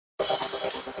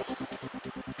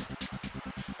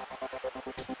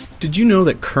Did you know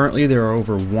that currently there are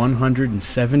over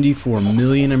 174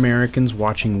 million Americans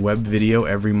watching web video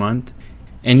every month?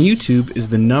 And YouTube is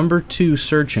the #2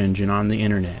 search engine on the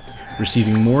internet,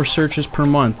 receiving more searches per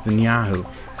month than Yahoo.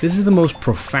 This is the most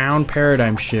profound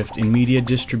paradigm shift in media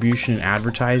distribution and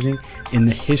advertising in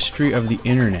the history of the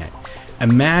internet.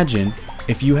 Imagine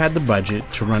if you had the budget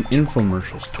to run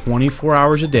infomercials 24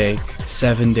 hours a day,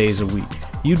 7 days a week.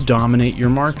 You'd dominate your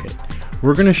market.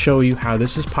 We're going to show you how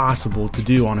this is possible to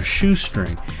do on a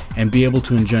shoestring and be able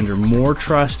to engender more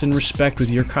trust and respect with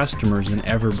your customers than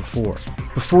ever before.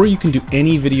 Before you can do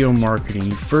any video marketing,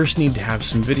 you first need to have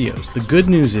some videos. The good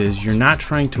news is you're not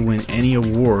trying to win any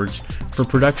awards for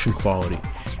production quality.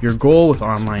 Your goal with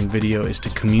online video is to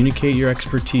communicate your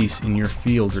expertise in your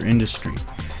field or industry.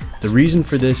 The reason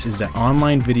for this is that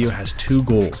online video has two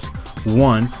goals.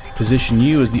 One, position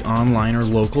you as the online or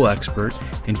local expert,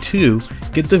 and two,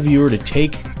 get the viewer to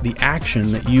take the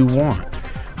action that you want.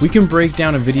 We can break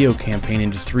down a video campaign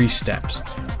into 3 steps: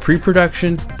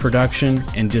 pre-production, production,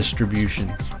 and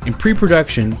distribution. In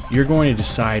pre-production, you're going to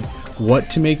decide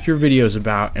what to make your videos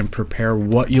about and prepare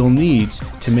what you'll need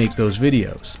to make those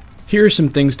videos. Here are some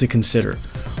things to consider.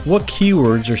 What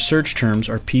keywords or search terms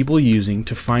are people using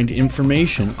to find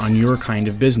information on your kind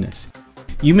of business?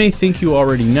 You may think you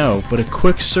already know, but a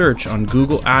quick search on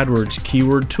Google AdWords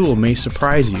keyword tool may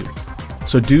surprise you.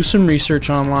 So do some research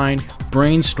online,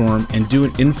 brainstorm, and do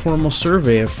an informal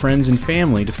survey of friends and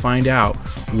family to find out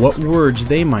what words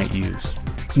they might use.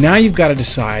 Now you've got to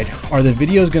decide, are the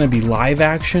videos going to be live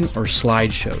action or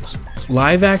slideshows?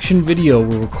 Live action video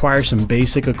will require some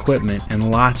basic equipment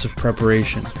and lots of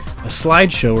preparation. A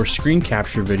slideshow or screen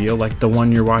capture video, like the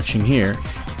one you're watching here,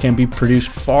 can be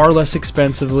produced far less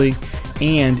expensively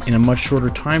and in a much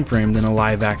shorter time frame than a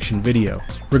live action video.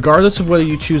 Regardless of whether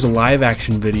you choose a live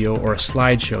action video or a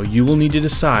slideshow, you will need to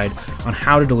decide on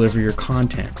how to deliver your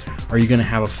content. Are you going to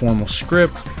have a formal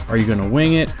script? Are you going to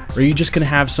wing it? Or are you just going to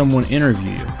have someone interview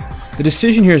you? The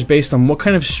decision here is based on what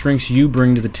kind of strengths you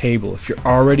bring to the table. If you're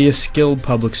already a skilled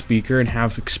public speaker and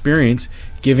have experience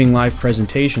giving live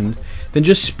presentations, then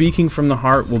just speaking from the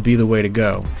heart will be the way to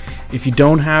go. If you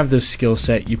don't have this skill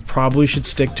set, you probably should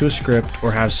stick to a script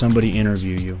or have somebody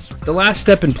interview you. The last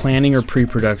step in planning or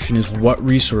pre-production is what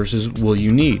resources will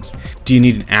you need? Do you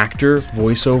need an actor,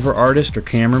 voiceover artist, or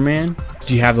cameraman?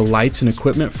 Do you have the lights and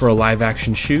equipment for a live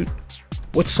action shoot?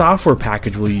 What software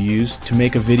package will you use to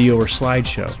make a video or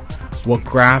slideshow? What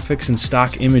graphics and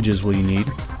stock images will you need?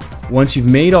 Once you've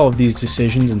made all of these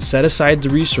decisions and set aside the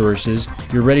resources,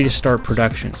 you're ready to start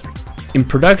production. In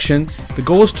production, the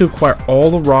goal is to acquire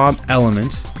all the raw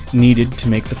elements needed to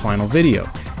make the final video,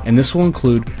 and this will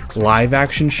include live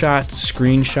action shots,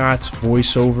 screenshots,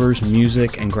 voiceovers,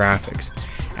 music, and graphics.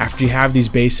 After you have these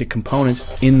basic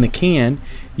components in the can,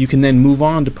 you can then move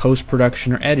on to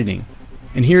post-production or editing.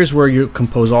 And here's where you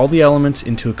compose all the elements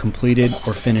into a completed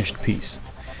or finished piece.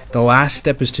 The last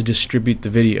step is to distribute the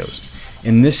videos.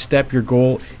 In this step, your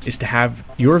goal is to have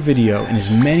your video in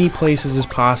as many places as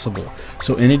possible.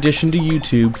 So in addition to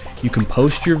YouTube, you can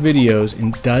post your videos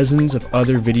in dozens of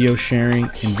other video sharing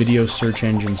and video search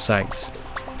engine sites.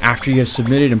 After you have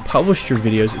submitted and published your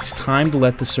videos, it's time to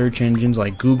let the search engines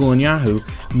like Google and Yahoo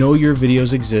know your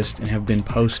videos exist and have been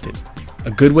posted. A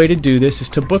good way to do this is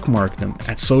to bookmark them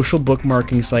at social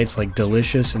bookmarking sites like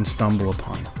Delicious and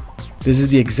StumbleUpon. This is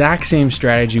the exact same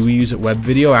strategy we use at Web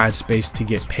Video AdSpace to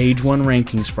get page 1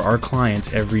 rankings for our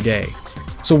clients every day.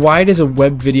 So why does a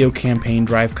web video campaign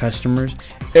drive customers?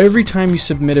 Every time you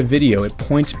submit a video, it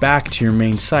points back to your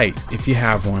main site, if you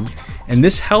have one, and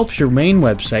this helps your main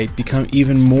website become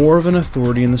even more of an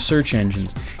authority in the search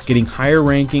engines, getting higher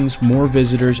rankings, more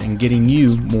visitors, and getting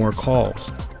you more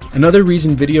calls. Another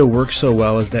reason video works so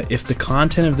well is that if the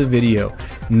content of the video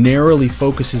narrowly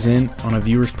focuses in on a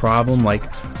viewer's problem, like,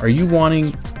 are you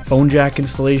wanting phone jack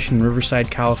installation in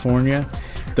Riverside, California?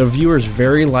 The viewer is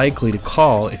very likely to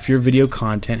call if your video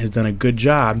content has done a good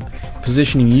job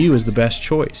positioning you as the best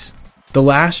choice. The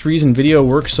last reason video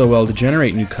works so well to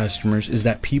generate new customers is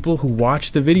that people who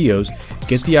watch the videos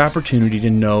get the opportunity to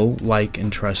know, like,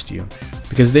 and trust you.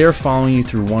 Because they are following you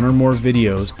through one or more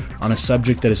videos on a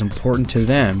subject that is important to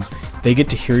them, they get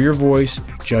to hear your voice,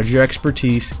 judge your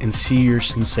expertise, and see your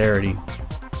sincerity.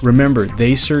 Remember,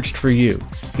 they searched for you.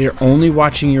 They are only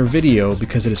watching your video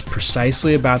because it is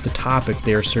precisely about the topic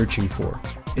they are searching for.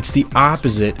 It's the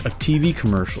opposite of TV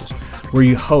commercials, where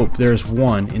you hope there is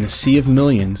one in a sea of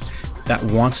millions that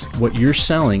wants what you're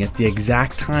selling at the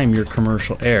exact time your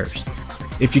commercial airs.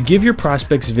 If you give your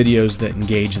prospects videos that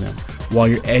engage them, while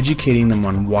you're educating them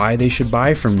on why they should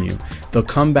buy from you. They'll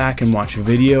come back and watch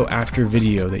video after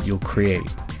video that you'll create.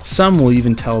 Some will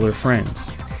even tell their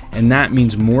friends, and that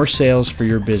means more sales for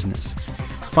your business.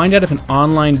 Find out if an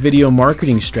online video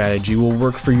marketing strategy will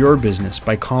work for your business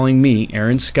by calling me,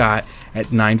 Aaron Scott, at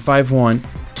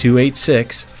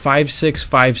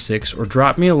 951-286-5656 or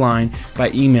drop me a line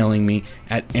by emailing me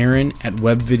at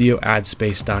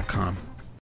aaron@webvideoadspace.com.